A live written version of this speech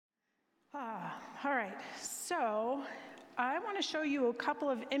All right, so I want to show you a couple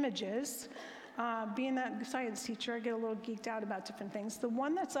of images. Being that science teacher, I get a little geeked out about different things. The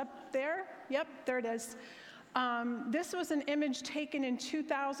one that's up there, yep, there it is. This was an image taken in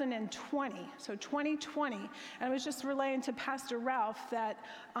 2020, so 2020. And I was just relaying to Pastor Ralph that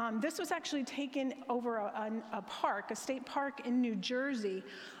this was actually taken over a park, a state park in New Jersey.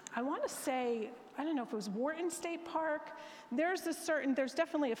 I want to say, I don't know if it was Wharton State Park. There's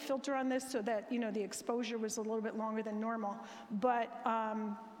definitely a filter on this so that, the exposure was a little bit longer than normal. But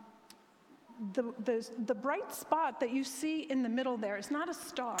the bright spot that you see in the middle there is not a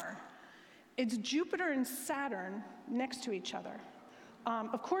star. It's Jupiter and Saturn next to each other.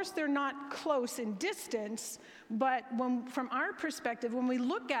 Of course, they're not close in distance, but from our perspective, when we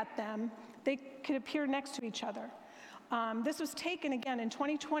look at them, they could appear next to each other. This was taken again in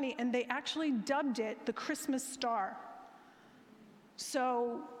 2020, and they actually dubbed it the Christmas star.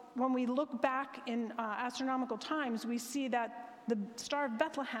 So when we look back in astronomical times, we see that the Star of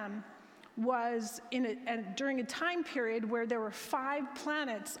Bethlehem was during a time period where there were 5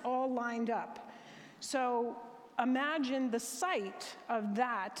 planets all lined up. So imagine the sight of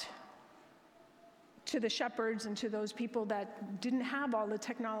that to the shepherds and to those people that didn't have all the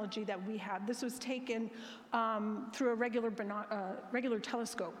technology that we have. This was taken through a regular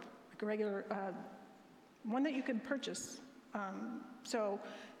telescope, like a regular one that you could purchase. So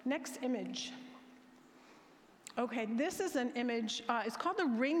next image. Okay, this is an image, it's called the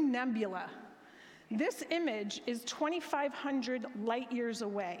Ring Nebula. This image is 2,500 light years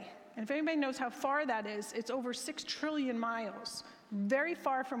away. And if anybody knows how far that is, it's over 6 trillion miles, very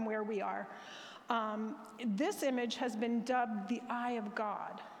far from where we are. This image has been dubbed the Eye of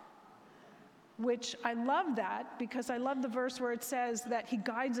God, which I love that because I love the verse where it says that he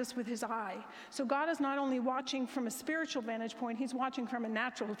guides us with his eye. So God is not only watching from a spiritual vantage point, he's watching from a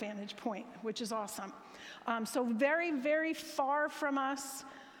natural vantage point, which is awesome. So very, very far from us.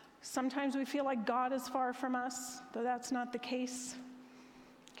 Sometimes we feel like God is far from us, though that's not the case.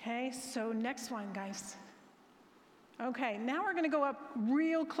 Okay, so next one, guys. Okay, now we're going to go up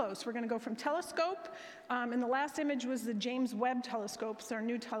real close. We're going to go from telescope, and the last image was the James Webb telescope. It's our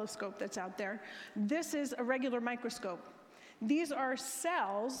new telescope that's out there. This is a regular microscope. These are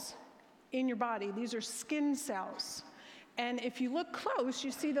cells in your body. These are skin cells. And if you look close,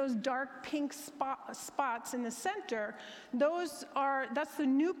 you see those dark pink spots in the center. That's the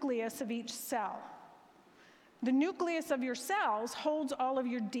nucleus of each cell. The nucleus of your cells holds all of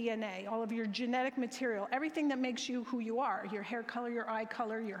your DNA, all of your genetic material, everything that makes you who you are, your hair color, your eye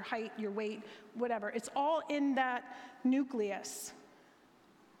color, your height, your weight, whatever. It's all in that nucleus.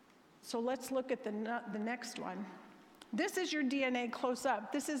 So let's look at the next one. This is your DNA close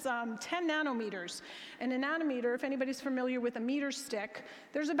up. This is 10 nanometers. And a nanometer, if anybody's familiar with a meter stick,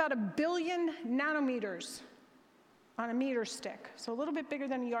 there's about 1 billion nanometers on a meter stick. So a little bit bigger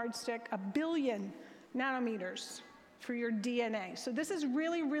than a yardstick, 1 billion nanometers for your DNA. So this is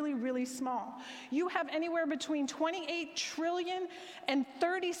really, really, really small. You have anywhere between 28 trillion and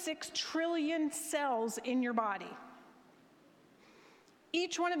 36 trillion cells in your body.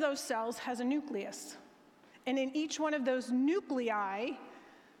 Each one of those cells has a nucleus. And in each one of those nuclei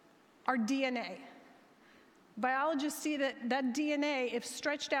are DNA. Biologists see that DNA, if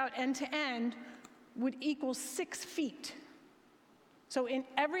stretched out end to end, would equal 6 feet. So in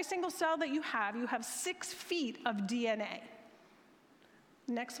every single cell that you have 6 feet of DNA.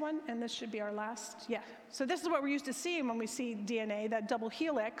 Next one, and this should be our last. Yeah. So this is what we're used to seeing when we see DNA, that double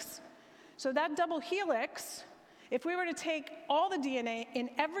helix. So that double helix, if we were to take all the DNA in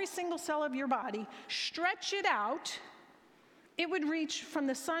every single cell of your body, stretch it out, it would reach from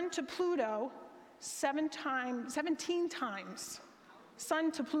the sun to Pluto 17 times.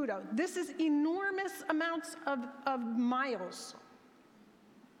 Sun to Pluto. This is enormous amounts of miles.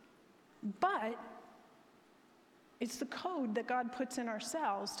 But it's the code that God puts in our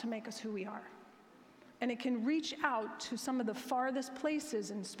cells to make us who we are. And it can reach out to some of the farthest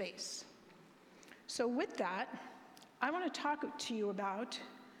places in space. So with that, I want to talk to you about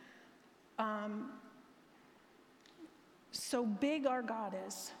so big our God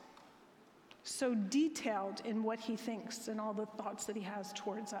is, so detailed in what he thinks and all the thoughts that he has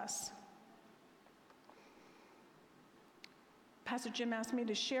towards us. Pastor Jim asked me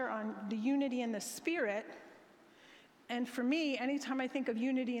to share on the unity in the Spirit. And for me, anytime I think of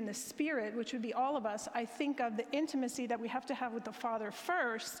unity in the Spirit, which would be all of us, I think of the intimacy that we have to have with the Father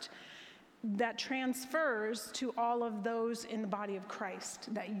first, that transfers to all of those in the body of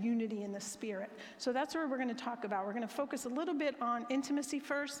Christ, that unity in the Spirit. So that's what we're going to talk about. We're going to focus a little bit on intimacy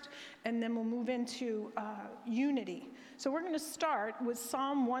first, and then we'll move into unity. So we're going to start with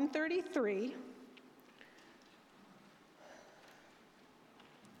Psalm 133.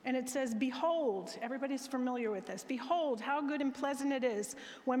 And it says, behold, everybody's familiar with this. Behold, how good and pleasant it is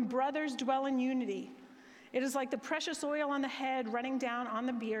when brothers dwell in unity. It is like the precious oil on the head running down on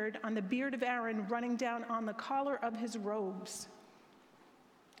the beard of Aaron running down on the collar of his robes.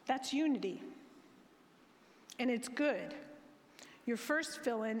 That's unity. And it's good. Your first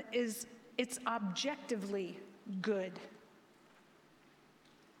fill-in is it's objectively good.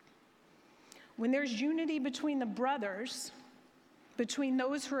 When there's unity between the brothers, between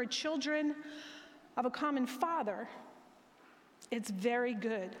those who are children of a common father, it's very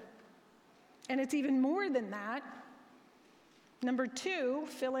good. And it's even more than that. Number two,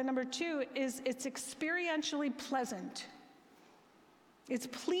 fill-in number two, is it's experientially pleasant. It's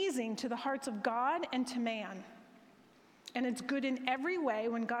pleasing to the hearts of God and to man. And it's good in every way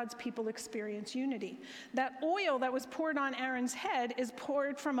when God's people experience unity. That oil that was poured on Aaron's head is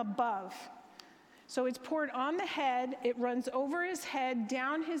poured from above. So it's poured on the head, it runs over his head,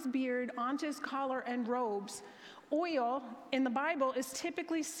 down his beard, onto his collar and robes. Oil in the Bible is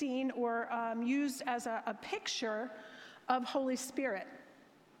typically seen or used as a picture of Holy Spirit.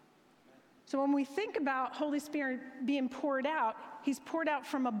 So when we think about Holy Spirit being poured out, he's poured out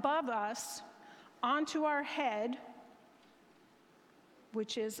from above us onto our head,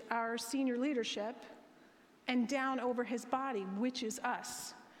 which is our senior leadership, and down over his body, which is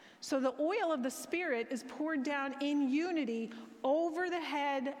us. So the oil of the Spirit is poured down in unity over the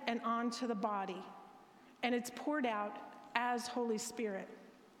head and onto the body. And it's poured out as Holy Spirit.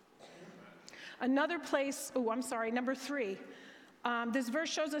 Another place, number three. This verse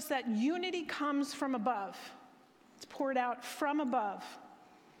shows us that unity comes from above. It's poured out from above.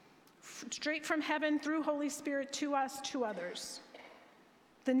 Straight from heaven through Holy Spirit to us, to others.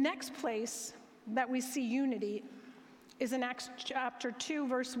 The next place that we see unity is in Acts chapter 2,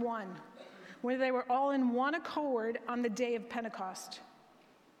 verse 1, where they were all in one accord on the day of Pentecost.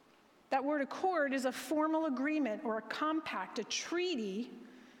 That word accord is a formal agreement or a compact, a treaty,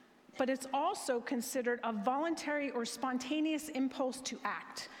 but it's also considered a voluntary or spontaneous impulse to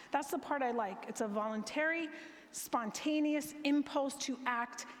act. That's the part I like. It's a voluntary, spontaneous impulse to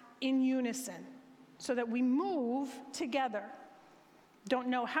act in unison so that we move together. Don't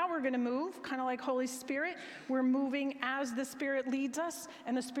know how we're going to move, kind of like Holy Spirit. We're moving as the Spirit leads us,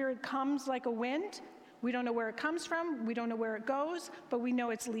 and the Spirit comes like a wind. We don't know where it comes from. We don't know where it goes, but we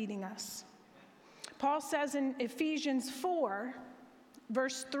know it's leading us. Paul says in Ephesians 4,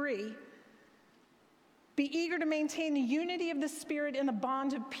 verse 3, be eager to maintain the unity of the Spirit in the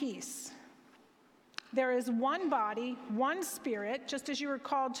bond of peace. There is one body, one Spirit, just as you were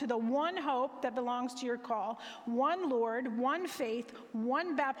called to the one hope that belongs to your call, one Lord, one faith,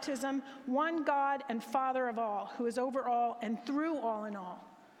 one baptism, one God and Father of all, who is over all and through all in all.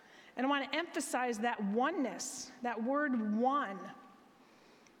 And I want to emphasize that oneness, that word one.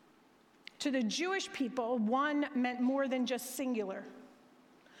 To the Jewish people, one meant more than just singular.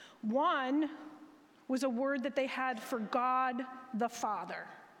 One was a word that they had for God the Father.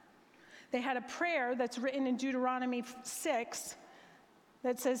 They had a prayer that's written in Deuteronomy 6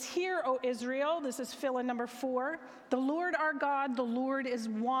 that says, hear, O Israel, this is fill-in number 4, the Lord our God, the Lord is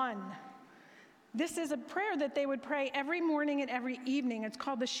one. This is a prayer that they would pray every morning and every evening. It's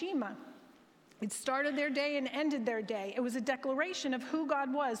called the Shema. It started their day and ended their day. It was a declaration of who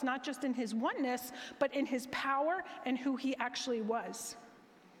God was, not just in his oneness, but in his power and who he actually was.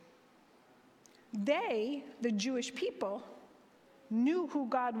 They, the Jewish people, knew who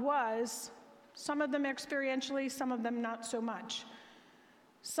God was, some of them experientially, some of them not so much.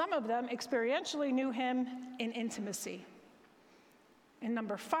 Some of them experientially knew him in intimacy. In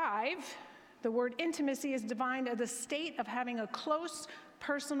number 5, the word intimacy is defined as a state of having a close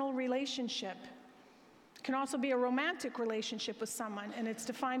personal relationship. It can also be a romantic relationship with someone, and it's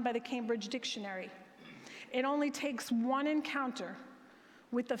defined by the Cambridge Dictionary. It only takes one encounter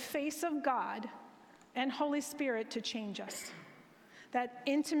with the face of God and Holy Spirit to change us. That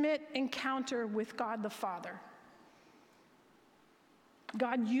intimate encounter with God the Father.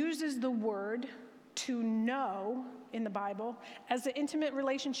 God uses the word to know in the Bible as the intimate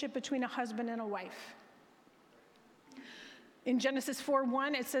relationship between a husband and a wife. In Genesis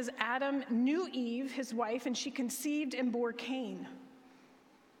 4:1, it says Adam knew Eve, his wife, and she conceived and bore Cain.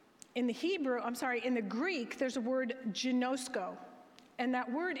 In the Greek, there's a word ginosko. And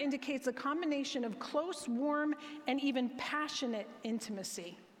that word indicates a combination of close, warm, and even passionate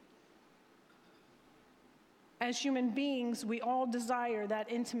intimacy. As human beings, we all desire that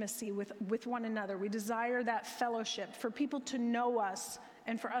intimacy with one another. We desire that fellowship, for people to know us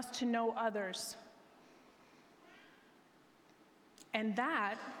and for us to know others. And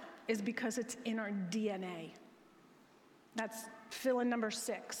that is because it's in our DNA. That's fill in number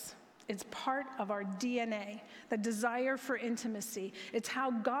 6. It's part of our DNA, the desire for intimacy. It's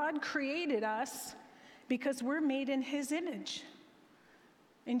how God created us because we're made in his image.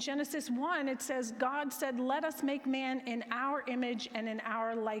 In Genesis 1, it says, God said, let us make man in our image and in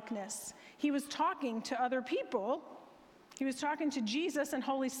our likeness. He was talking to other people. He was talking to Jesus and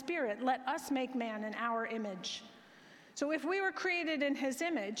Holy Spirit. Let us make man in our image. So if we were created in his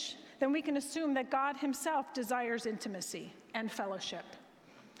image, then we can assume that God himself desires intimacy and fellowship.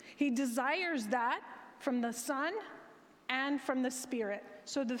 He desires that from the Son and from the Spirit.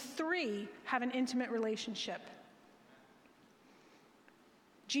 So the three have an intimate relationship.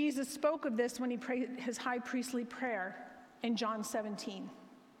 Jesus spoke of this when he prayed his high priestly prayer in John 17.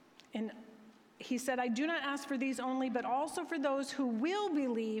 And he said, I do not ask for these only, but also for those who will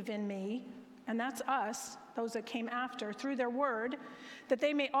believe in me, and that's us, those that came after, through their word, that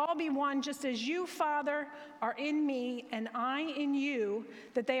they may all be one, just as you, Father, are in me, and I in you,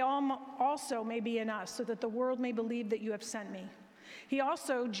 that they all also may be in us, so that the world may believe that you have sent me. He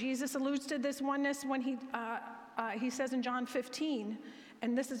also, Jesus alludes to this oneness when he says in John 15,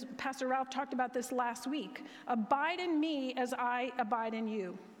 and this is, Pastor Ralph talked about this last week, abide in me as I abide in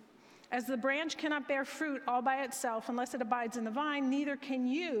you. As the branch cannot bear fruit all by itself unless it abides in the vine, neither can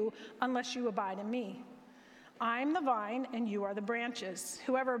you unless you abide in me. I am the vine and you are the branches.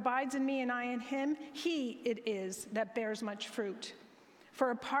 Whoever abides in me and I in him, he it is that bears much fruit. For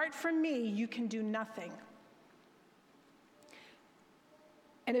apart from me, you can do nothing.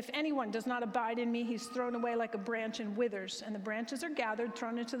 And if anyone does not abide in me, he's thrown away like a branch and withers, and the branches are gathered,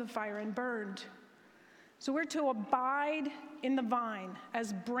 thrown into the fire, and burned. So we're to abide in the vine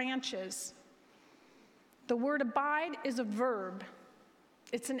as branches. The word abide is a verb.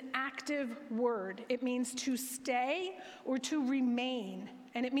 It's an active word. It means to stay or to remain,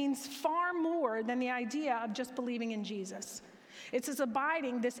 and it means far more than the idea of just believing in Jesus. It's this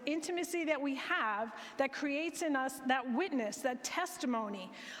abiding, this intimacy that we have that creates in us that witness, that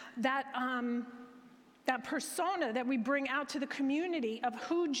testimony, that persona that we bring out to the community of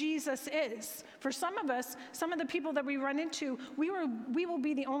who Jesus is. For some of us, some of the people that we run into, we will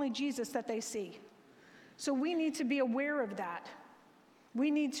be the only Jesus that they see. So we need to be aware of that. We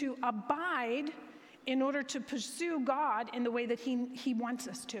need to abide in order to pursue God in the way that he wants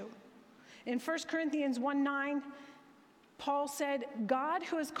us to. In 1 Corinthians 1:9, Paul said, God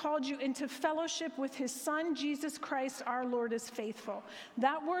who has called you into fellowship with his Son, Jesus Christ, our Lord, is faithful.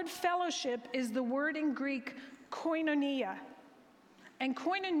 That word fellowship is the word in Greek koinonia. And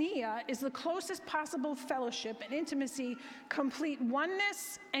koinonia is the closest possible fellowship and intimacy, complete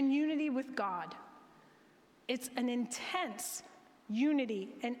oneness and unity with God. It's an intense unity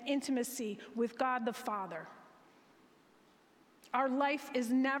and intimacy with God the Father. Our life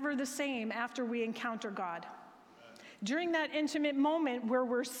is never the same after we encounter God. During that intimate moment where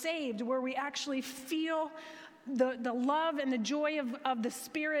we're saved, where we actually feel the love and the joy of the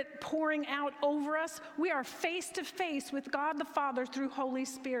Spirit pouring out over us, we are face to face with God the Father through Holy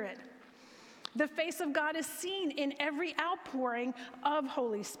Spirit. The face of God is seen in every outpouring of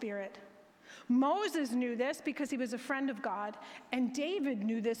Holy Spirit. Moses knew this because he was a friend of God, and David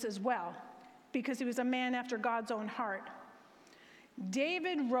knew this as well because he was a man after God's own heart.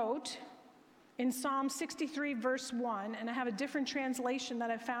 David wrote in Psalm 63, verse 1, and I have a different translation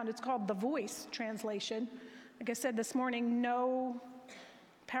that I found. It's called the Voice translation. Like I said this morning, no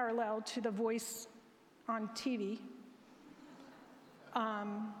parallel to the Voice on TV.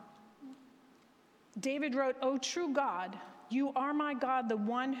 David wrote, O true God, you are my God, the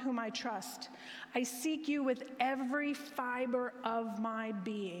one whom I trust. I seek you with every fiber of my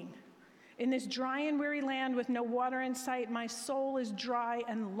being. In this dry and weary land with no water in sight, my soul is dry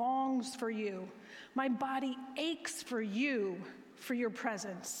and longs for you. My body aches for you, for your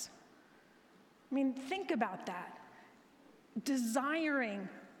presence. I mean, think about that. Desiring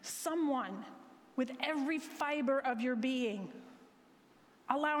someone with every fiber of your being,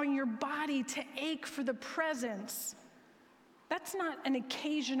 allowing your body to ache for the presence. That's not an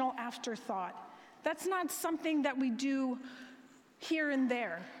occasional afterthought. That's not something that we do here and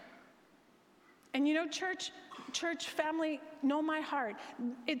there. And you know, church family, know my heart.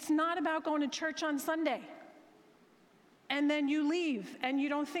 It's not about going to church on Sunday and then you leave and you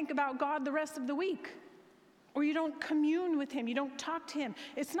don't think about God the rest of the week, or you don't commune with him, you don't talk to him.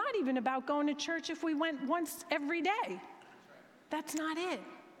 It's not even about going to church if we went once every day. That's not it.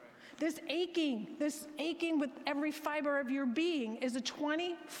 This aching with every fiber of your being is a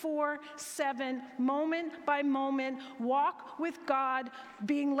 24/7, moment by moment walk with God,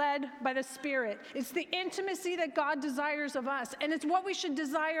 being led by the Spirit. It's the intimacy that God desires of us, and it's what we should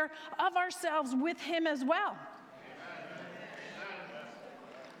desire of ourselves with Him as well.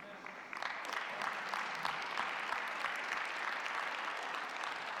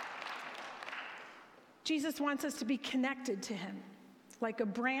 Jesus wants us to be connected to Him, like a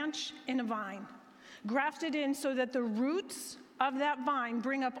branch in a vine, grafted in so that the roots of that vine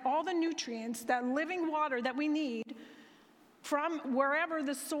bring up all the nutrients, that living water that we need from wherever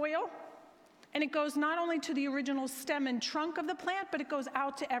the soil, and it goes not only to the original stem and trunk of the plant, but it goes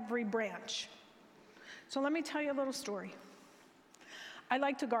out to every branch. So let me tell you a little story. I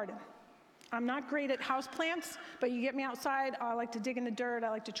like to garden. I'm not great at house plants, but you get me outside, I like to dig in the dirt, I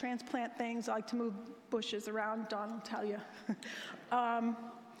like to transplant things, I like to move bushes around, Don will tell you.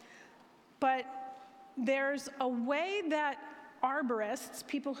 But there's a way that arborists,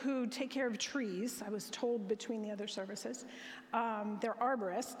 people who take care of trees, I was told between the other services, they're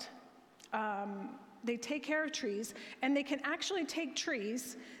arborists, they take care of trees, and they can actually take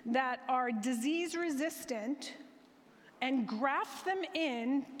trees that are disease resistant and graft them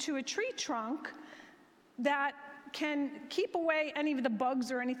into a tree trunk that can keep away any of the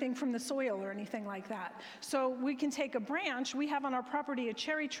bugs or anything from the soil or anything like that. So we can take a branch. We have on our property a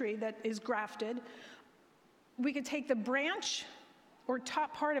cherry tree that is grafted. We could take the branch or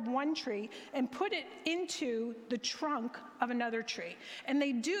top part of one tree and put it into the trunk of another tree. And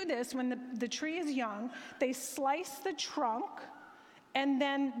they do this when the tree is young. They slice the trunk, and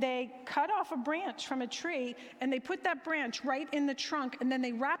then they cut off a branch from a tree, and they put that branch right in the trunk, and then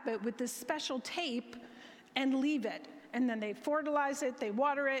they wrap it with this special tape and leave it. And then they fertilize it, they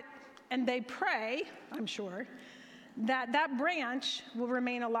water it, and they pray, I'm sure, that that branch will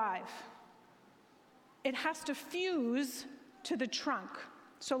remain alive. It has to fuse to the trunk.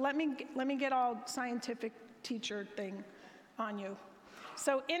 So let me get all scientific teacher thing on you.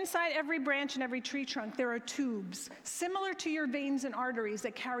 So inside every branch and every tree trunk, there are tubes, similar to your veins and arteries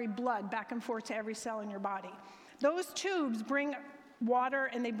that carry blood back and forth to every cell in your body. Those tubes bring water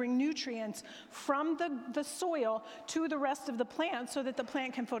and they bring nutrients from the soil to the rest of the plant so that the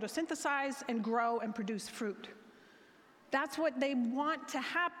plant can photosynthesize and grow and produce fruit. That's what they want to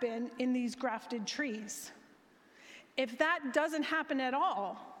happen in these grafted trees. If that doesn't happen at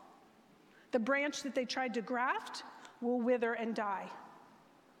all, the branch that they tried to graft will wither and die.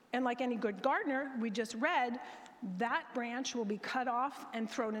 And like any good gardener, we just read, that branch will be cut off and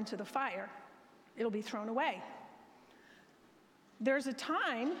thrown into the fire. It'll be thrown away. There's a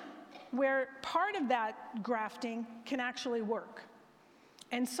time where part of that grafting can actually work.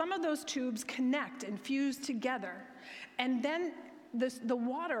 And some of those tubes connect and fuse together. And then the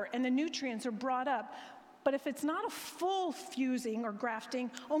water and the nutrients are brought up. But if it's not a full fusing or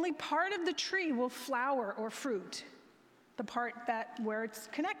grafting, only part of the tree will flower or fruit. The part where it's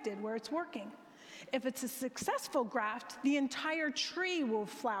connected, where it's working. If it's a successful graft, the entire tree will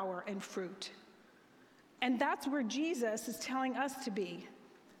flower and fruit. And that's where Jesus is telling us to be.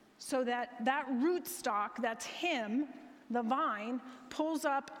 So that root stock, that's Him, the vine, pulls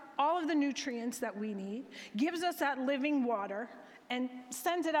up all of the nutrients that we need, gives us that living water, and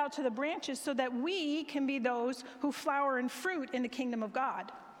sends it out to the branches so that we can be those who flower and fruit in the kingdom of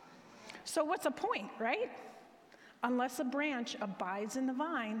God. So what's the point, right? Unless a branch abides in the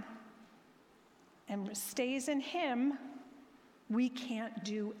vine and stays in Him, we can't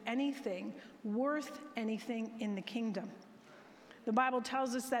do anything worth anything in the kingdom. The Bible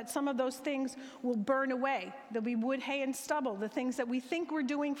tells us that some of those things will burn away. There'll be wood, hay, and stubble, the things that we think we're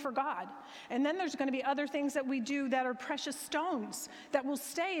doing for God. And then there's going to be other things that we do that are precious stones that will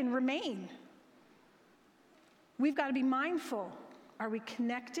stay and remain. We've got to be mindful. Are we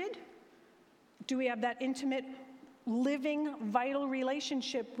connected? Do we have that intimate, living, vital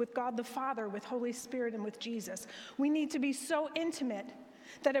relationship with God the Father, with Holy Spirit, and with Jesus? We need to be so intimate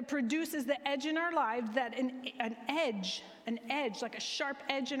that it produces the edge in our life, that an edge, like a sharp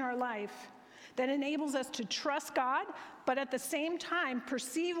edge in our life, that enables us to trust God, but at the same time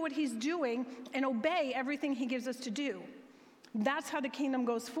perceive what He's doing and obey everything He gives us to do. That's how the kingdom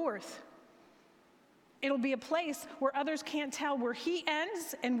goes forth. It'll be a place where others can't tell where He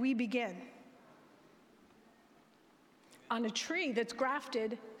ends and we begin. On a tree that's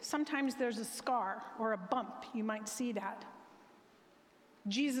grafted, sometimes there's a scar or a bump. You might see that.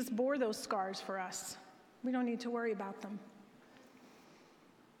 Jesus bore those scars for us. We don't need to worry about them.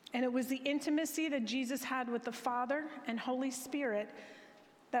 And it was the intimacy that Jesus had with the Father and Holy Spirit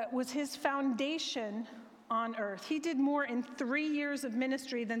that was His foundation on earth. He did more in 3 years of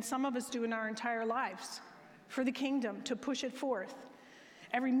ministry than some of us do in our entire lives for the kingdom, to push it forth.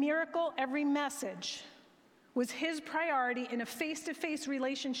 Every miracle, every message was his priority in a face-to-face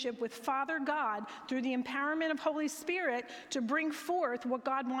relationship with Father God through the empowerment of Holy Spirit to bring forth what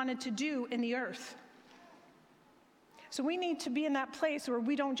God wanted to do in the earth. So we need to be in that place where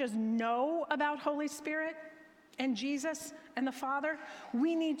we don't just know about Holy Spirit and Jesus and the Father.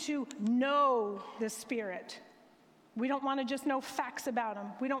 We need to know the Spirit. We don't want to just know facts about him.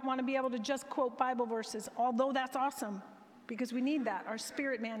 We don't want to be able to just quote Bible verses, although that's awesome, because we need that. Our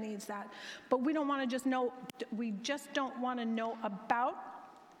spirit man needs that. But we don't want to just know, we just don't want to know about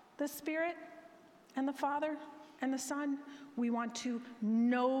the Spirit and the Father and the Son. We want to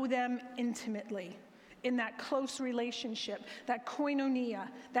know them intimately, in that close relationship, that koinonia,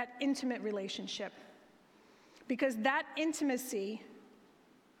 that intimate relationship. Because that intimacy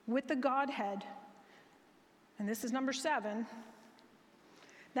with the Godhead, and this is number 7,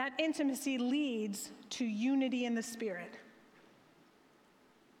 that intimacy leads to unity in the Spirit.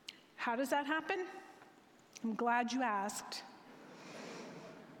 How does that happen? I'm glad you asked.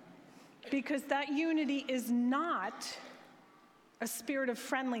 Because that unity is not a spirit of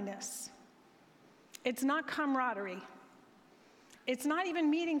friendliness. It's not camaraderie. It's not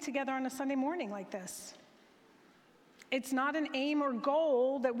even meeting together on a Sunday morning like this. It's not an aim or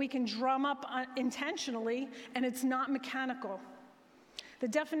goal that we can drum up intentionally, and it's not mechanical. The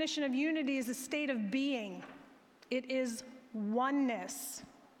definition of unity is a state of being. It is oneness.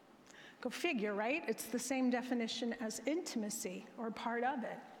 Go figure, right? It's the same definition as intimacy, or part of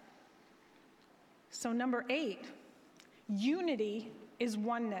it. So number 8, unity is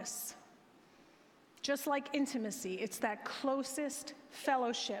oneness. Just like intimacy, it's that closest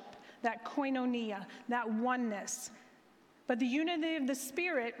fellowship, that koinonia, that oneness. But the unity of the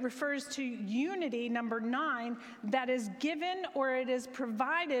Spirit refers to unity, number 9, that is given or it is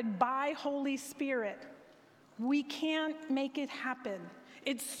provided by Holy Spirit. We can't make it happen.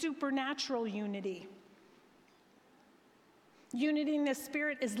 It's supernatural unity. Unity in the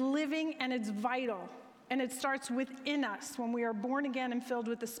Spirit is living and it's vital. And it starts within us when we are born again and filled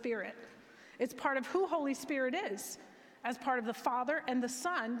with the Spirit. It's part of who Holy Spirit is, as part of the Father and the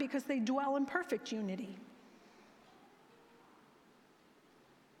Son, because they dwell in perfect unity.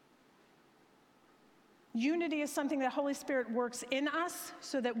 Unity is something that Holy Spirit works in us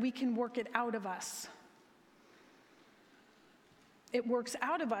so that we can work it out of us. It works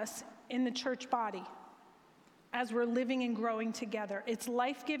out of us in the church body as we're living and growing together. It's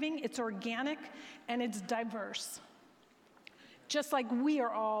life-giving, it's organic, and it's diverse. Just like we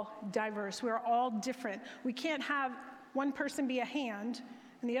are all diverse, we are all different. We can't have one person be a hand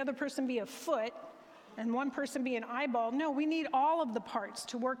and the other person be a foot and one person be an eyeball. No, we need all of the parts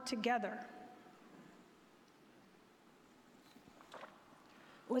to work together.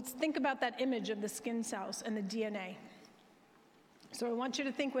 Let's think about that image of the skin cells and the DNA. So I want you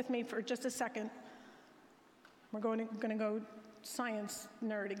to think with me for just a second. We're going to go science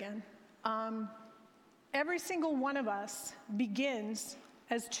nerd again. Every single one of us begins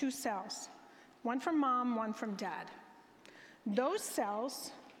as 2 cells, one from mom, one from dad. Those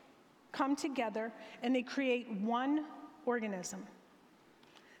cells come together and they create one organism.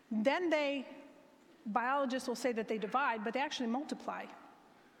 Then biologists will say that they divide, but they actually multiply.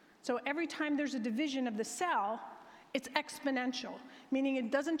 So every time there's a division of the cell, it's exponential, meaning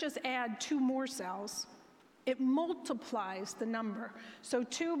it doesn't just add 2 more cells, it multiplies the number. So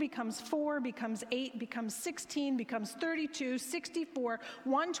 2 becomes 4, becomes 8, becomes 16, becomes 32, 64,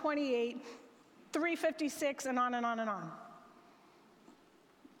 128, 356, and on and on and on.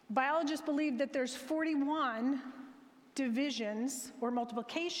 Biologists believe that there's 41 divisions or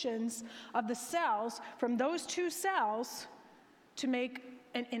multiplications of the cells from those 2 cells to make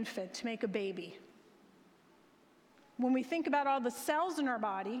an infant, to make a baby. When we think about all the cells in our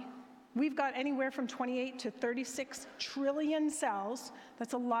body, we've got anywhere from 28 to 36 trillion cells.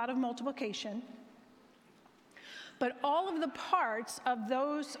 That's a lot of multiplication. But all of the parts of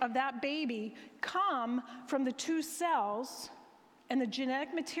that baby come from the 2 cells and the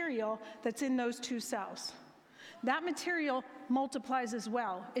genetic material that's in those 2 cells. That material multiplies as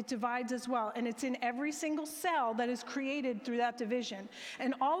well. It divides as well. And it's in every single cell that is created through that division.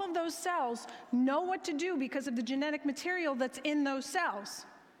 And all of those cells know what to do because of the genetic material that's in those cells.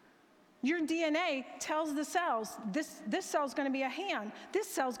 Your DNA tells the cells, this cell's going to be a hand. This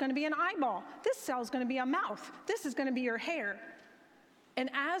cell's going to be an eyeball. This cell's going to be a mouth. This is going to be your hair. And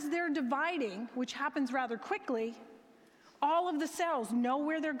as they're dividing, which happens rather quickly, all of the cells know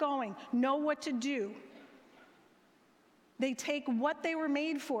where they're going, know what to do. They take what they were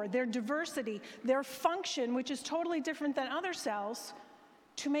made for, their diversity, their function, which is totally different than other cells,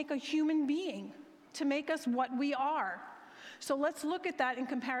 to make a human being, to make us what we are. So let's look at that in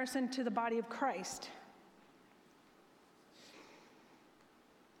comparison to the body of Christ.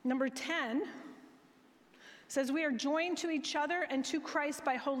 Number 10 says we are joined to each other and to Christ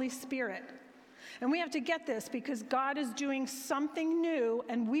by Holy Spirit. And we have to get this because God is doing something new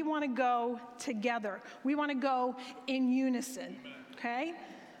and we want to go together. We want to go in unison, okay?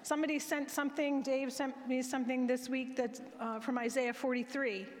 Somebody sent something, Dave sent me something this week that's from Isaiah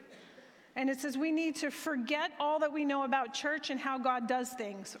 43. And it says we need to forget all that we know about church and how God does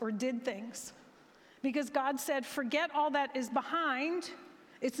things or did things. Because God said, forget all that is behind.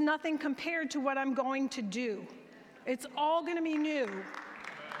 It's nothing compared to what I'm going to do. It's all going to be new.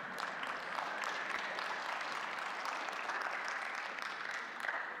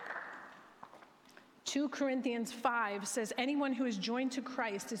 2 Corinthians 5 says, anyone who is joined to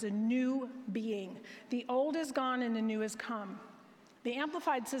Christ is a new being. The old is gone and the new has come. The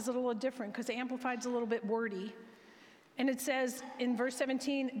Amplified says it a little different because the Amplified's a little bit wordy. And it says in verse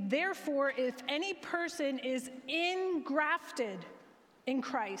 17, therefore, if any person is engrafted in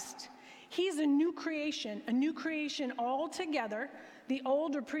Christ, he's a new creation altogether. The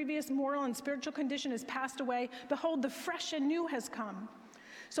old or previous moral and spiritual condition has passed away. Behold, the fresh and new has come.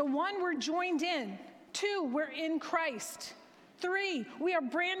 So 1, we're joined in. 2, we're in Christ. 3, we are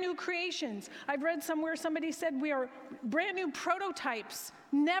brand new creations. I've read somewhere somebody said we are brand new prototypes,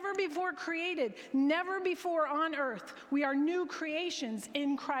 never before created, never before on earth. We are new creations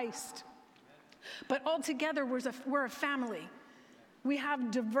in Christ. But altogether, we're a family. We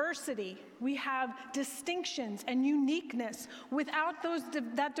have diversity. We have distinctions and uniqueness. Without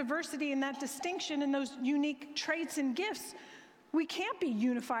that diversity and that distinction and those unique traits and gifts, we can't be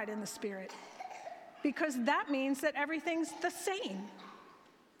unified in the Spirit. Because that means that everything's the same.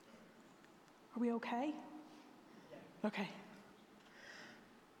 Are we okay? Okay.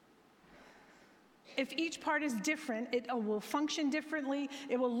 If each part is different, it will function differently,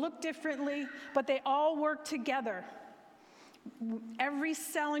 it will look differently, but they all work together. Every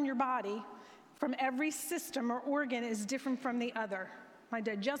cell in your body, from every system or organ, is different from the other. My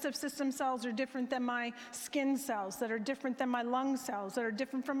digestive system cells are different than my skin cells, that are different than my lung cells, that are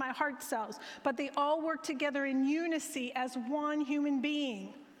different from my heart cells. But they all work together in unity as one human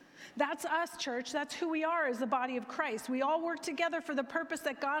being. That's us, church. That's who we are as the body of Christ. We all work together for the purpose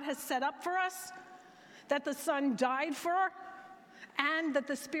that God has set up for us, that the Son died for, and that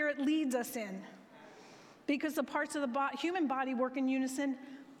the Spirit leads us in. Because the parts of the human body work in unison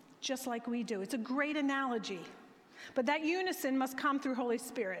just like we do. It's a great analogy. But that unison must come through Holy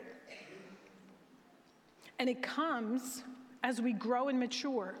Spirit. And it comes as we grow and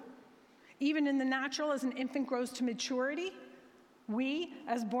mature. Even in the natural, as an infant grows to maturity, we,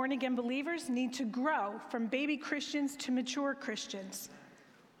 as born-again believers, need to grow from baby Christians to mature Christians.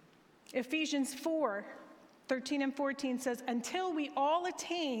 Ephesians 4:13 and 14 says, until we all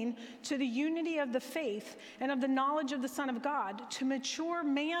attain to the unity of the faith and of the knowledge of the Son of God, to mature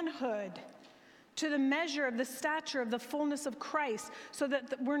manhood, to the measure of the stature of the fullness of Christ, so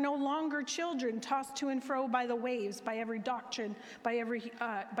that we're no longer children tossed to and fro by the waves, by every doctrine,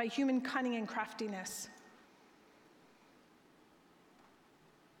 by human cunning and craftiness.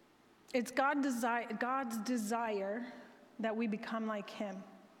 It's God's desire that we become like him.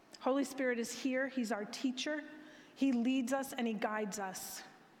 Holy Spirit is here. He's our teacher. He leads us and he guides us.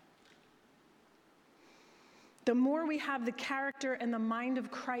 The more we have the character and the mind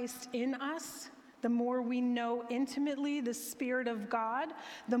of Christ in us, the more we know intimately the Spirit of God,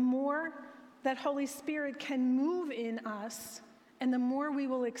 the more that Holy Spirit can move in us, and the more we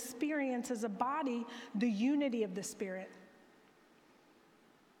will experience as a body the unity of the Spirit.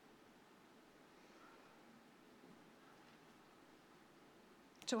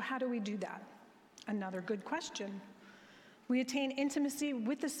 So how do we do that? Another good question. We attain intimacy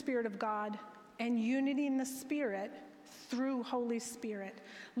with the Spirit of God and unity in the Spirit through Holy Spirit.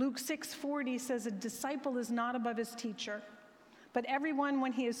 Luke 6:40 says, a disciple is not above his teacher, but everyone,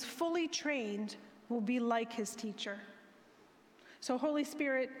 when he is fully trained, will be like his teacher. So Holy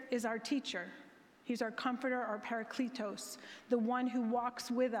Spirit is our teacher. He's our comforter, our parakletos, the one who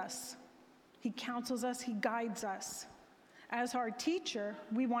walks with us. He counsels us, he guides us. As our teacher,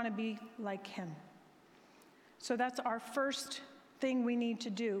 we want to be like him. So that's our first thing we need to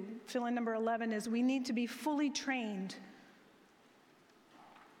do. Fill-in number 11 is we need to be fully trained.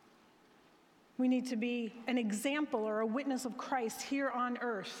 We need to be an example or a witness of Christ here on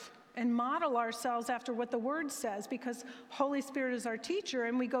earth and model ourselves after what the Word says, because Holy Spirit is our teacher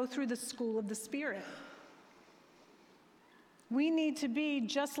and we go through the school of the Spirit. We need to be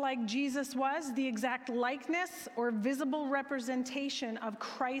just like Jesus was, the exact likeness or visible representation of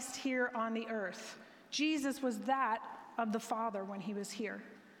Christ here on the earth. Jesus was that of the Father when he was here.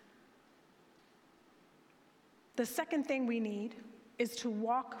 The second thing we need is to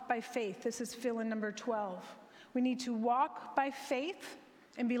walk by faith. This is fill-in number 12. We need to walk by faith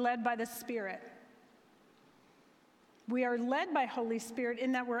and be led by the Spirit. We are led by Holy Spirit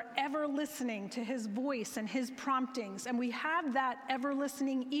in that we're ever listening to his voice and his promptings. And we have that ever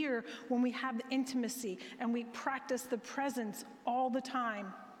listening ear when we have the intimacy and we practice the presence all the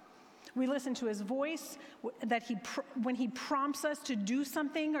time. We listen to his voice that when he prompts us to do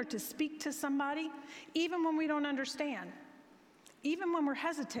something or to speak to somebody, even when we don't understand, even when we're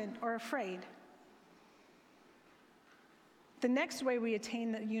hesitant or afraid. The next way we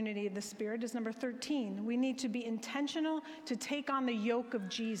attain the unity of the Spirit is number 13. We need to be intentional to take on the yoke of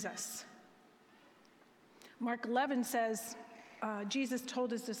Jesus. Mark 11 says, Jesus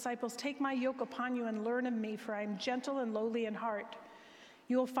told his disciples, "Take my yoke upon you and learn of me, for I am gentle and lowly in heart.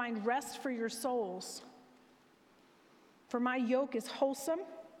 You will find rest for your souls. For my yoke is wholesome,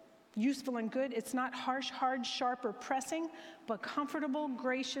 useful and good. It's not harsh, hard, sharp, or pressing, but comfortable,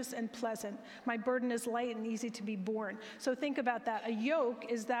 gracious, and pleasant. My burden is light and easy to be borne." So think about that. A yoke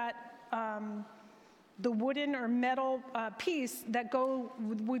is that the wooden or metal piece that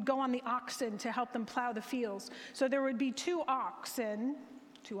would go on the oxen to help them plow the fields. So there would be two oxen.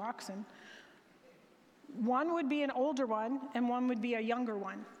 One would be an older one, and one would be a younger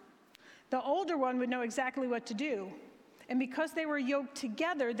one. The older one would know exactly what to do. And because they were yoked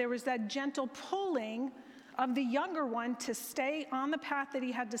together, there was that gentle pulling of the younger one to stay on the path that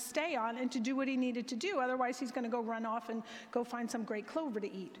he had to stay on and to do what he needed to do. Otherwise, he's going to go run off and go find some great clover to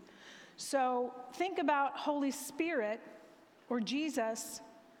eat. So think about Holy Spirit or Jesus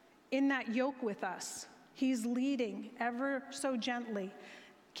in that yoke with us. He's leading ever so gently,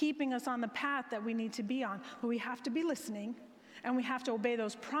 keeping us on the path that we need to be on. But we have to be listening, and we have to obey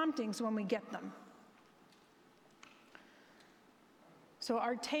those promptings when we get them. So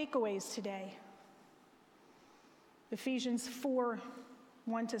our takeaways today, Ephesians 4,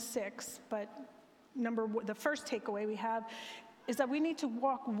 1-6, but the first takeaway we have is that we need to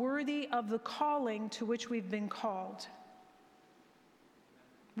walk worthy of the calling to which we've been called.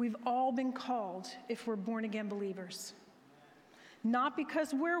 We've all been called if we're born-again believers. Not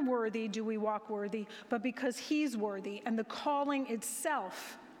because we're worthy do we walk worthy, but because he's worthy, and the calling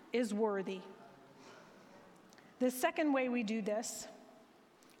itself is worthy. The second way we do this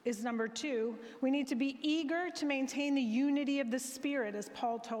is number 2, we need to be eager to maintain the unity of the Spirit, as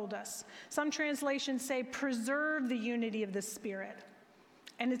Paul told us. Some translations say preserve the unity of the Spirit.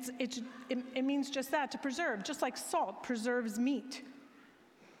 And it means just that, to preserve, just like salt preserves meat.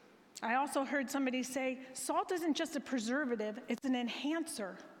 I also heard somebody say, salt isn't just a preservative, it's an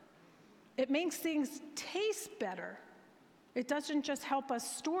enhancer. It makes things taste better. It doesn't just help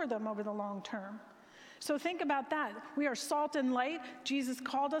us store them over the long term. So think about that. We are salt and light. Jesus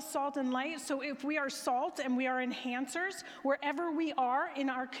called us salt and light. So if we are salt and we are enhancers, wherever we are in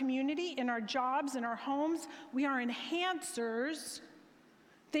our community, in our jobs, in our homes, we are enhancers,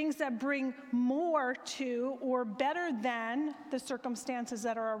 things that bring more to or better than the circumstances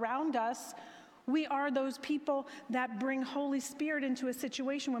that are around us. We are those people that bring Holy Spirit into a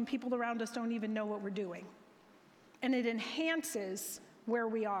situation when people around us don't even know what we're doing. And it enhances where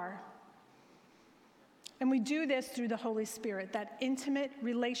we are. And we do this through the Holy Spirit, that intimate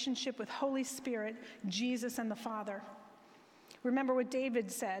relationship with Holy Spirit, Jesus, and the Father. Remember what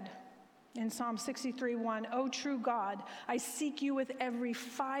David said in Psalm 63:1, "O true God, I seek you with every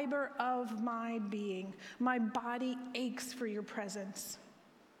fiber of my being. My body aches for your presence."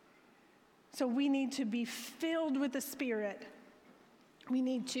 So we need to be filled with the Spirit. We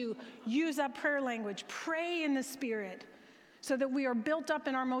need to use that prayer language, pray in the Spirit, so that we are built up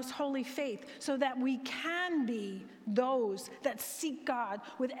in our most holy faith, so that we can be those that seek God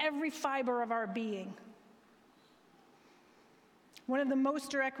with every fiber of our being. One of the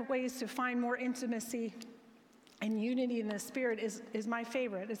most direct ways to find more intimacy and unity in the Spirit is my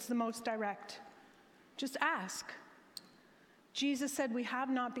favorite. It's the most direct. Just ask. Jesus said we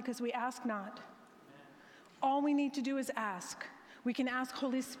have not because we ask not. All we need to do is ask. We can ask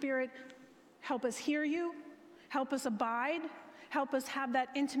Holy Spirit, help us hear you, help us abide, help us have that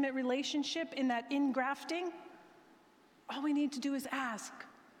intimate relationship in that ingrafting. All we need to do is ask.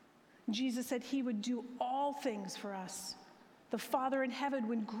 Jesus said he would do all things for us. The Father in heaven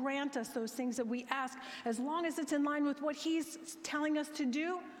would grant us those things that we ask. As long as it's in line with what he's telling us to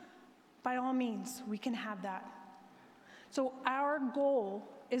do, by all means, we can have that. So our goal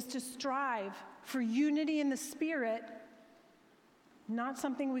is to strive for unity in the Spirit not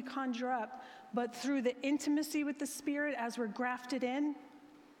something we conjure up, but through the intimacy with the Spirit as we're grafted in,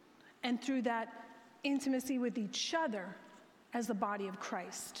 and through that intimacy with each other as the body of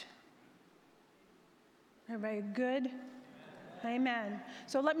Christ. Everybody good? Amen.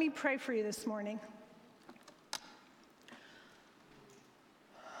 So let me pray for you this morning.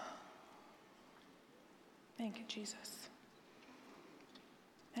 Thank you, Jesus.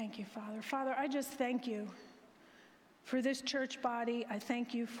 Thank you, Father. Father, I just thank you for this church body. I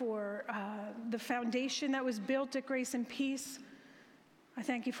thank you for the foundation that was built at Grace and Peace. I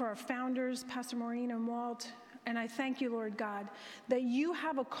thank you for our founders, Pastor Maureen and Walt. And I thank you, Lord God, that you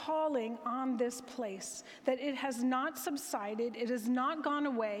have a calling on this place, that it has not subsided, it has not gone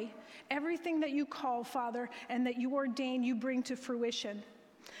away. Everything that you call, Father, and that you ordain, you bring to fruition.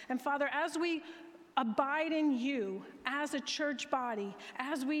 And Father, as we abide in you as a church body,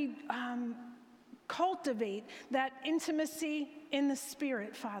 as we cultivate that intimacy in the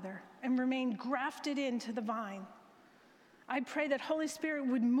Spirit, Father, and remain grafted into the vine, I pray that Holy Spirit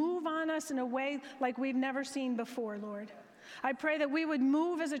would move on us in a way like we've never seen before, Lord. I pray that we would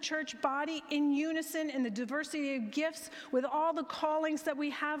move as a church body in unison in the diversity of gifts with all the callings that we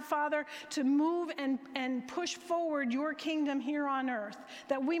have, Father, to move and push forward your kingdom here on earth,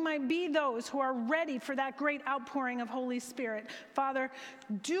 that we might be those who are ready for that great outpouring of Holy Spirit. Father,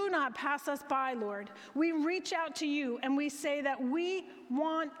 do not pass us by, Lord. We reach out to you and we say that we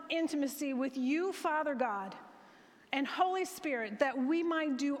want intimacy with you, Father God, and Holy Spirit, that we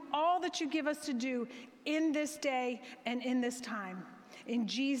might do all that you give us to do in this day and in this time. In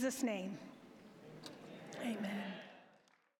Jesus' name, amen.